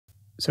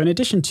So in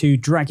addition to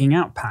dragging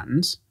out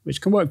patterns,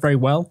 which can work very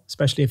well,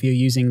 especially if you're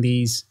using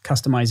these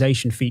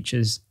customization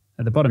features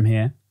at the bottom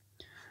here,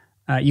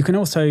 you can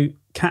also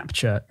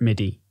capture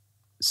MIDI.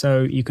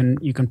 So you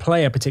can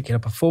play a particular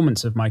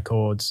performance of my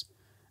chords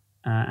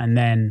and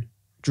then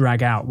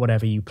drag out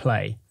whatever you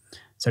play.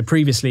 So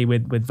previously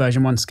with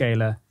version 1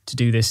 Scalar, to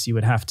do this, you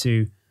would have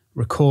to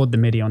record the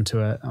MIDI onto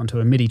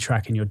a MIDI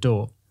track in your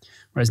DAW.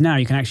 Whereas now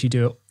you can actually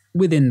do it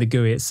within the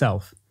GUI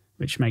itself,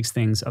 which makes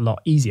things a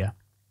lot easier.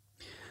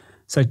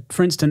 So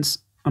for instance,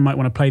 I might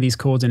want to play these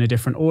chords in a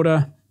different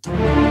order.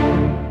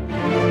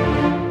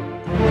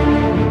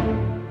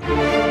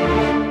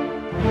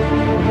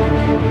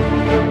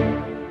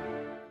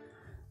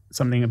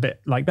 Something a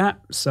bit like that.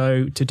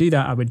 So to do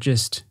that, I would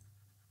just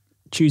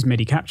choose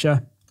MIDI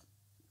capture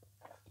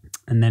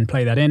and then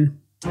play that in.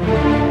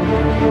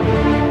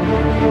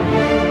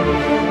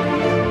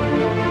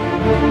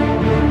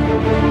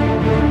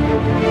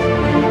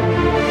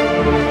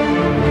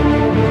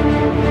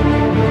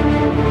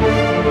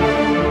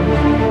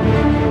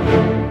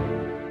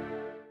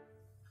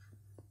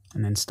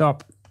 And then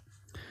stop.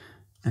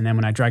 And then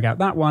when I drag out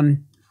that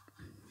one,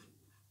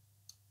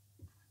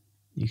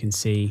 you can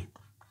see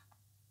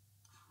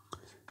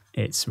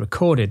it's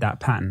recorded that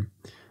pattern,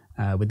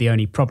 with the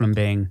only problem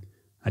being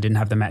I didn't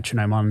have the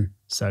metronome on,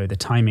 so the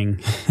timing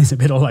is a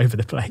bit all over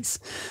the place.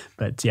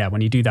 But yeah,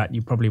 when you do that,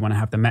 you probably want to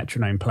have the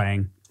metronome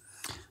playing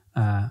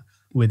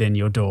within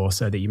your DAW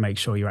so that you make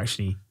sure you're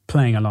actually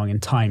playing along in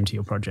time to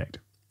your project.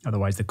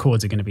 Otherwise, the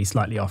chords are going to be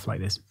slightly off like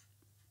this.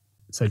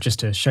 So just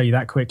to show you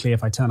that quickly,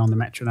 if I turn on the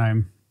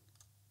metronome,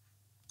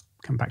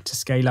 come back to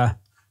Scalar,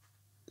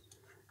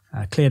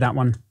 clear that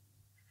one,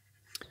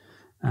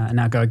 and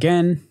now go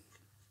again.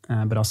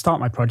 But I'll start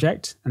my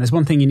project. And there's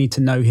one thing you need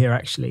to know here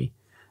actually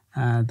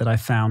that I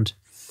found.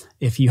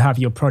 If you have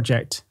your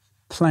project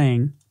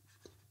playing,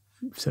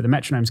 so the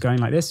metronome's going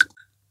like this,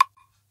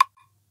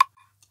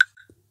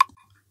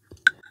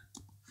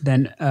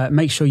 then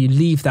make sure you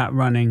leave that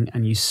running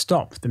and you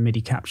stop the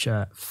MIDI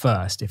capture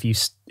first. If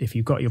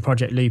you've got your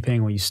project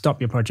looping or you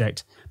stop your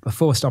project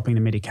before stopping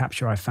the MIDI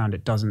capture, I found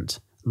it doesn't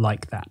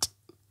like that.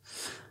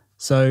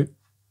 So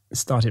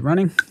start it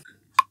running.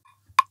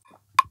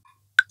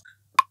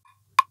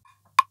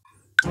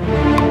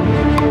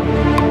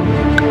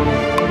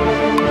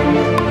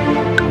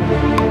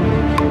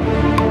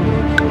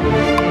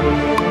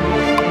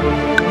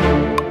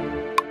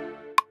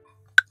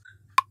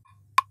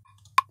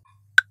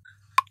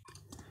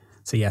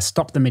 So yeah,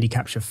 stop the MIDI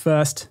capture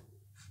first,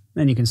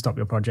 then you can stop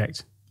your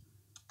project.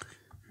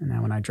 And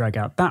now when I drag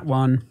out that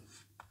one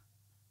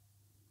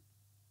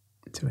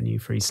to a new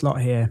free slot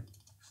here,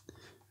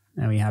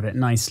 there we have it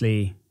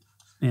nicely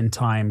in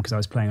time because I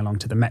was playing along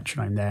to the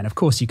metronome there. And of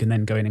course you can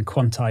then go in and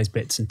quantize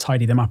bits and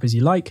tidy them up as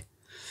you like.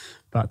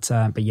 But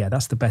yeah,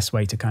 that's the best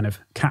way to kind of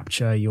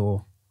capture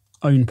your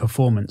own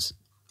performance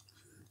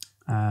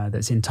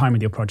that's in time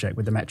with your project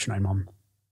with the metronome on.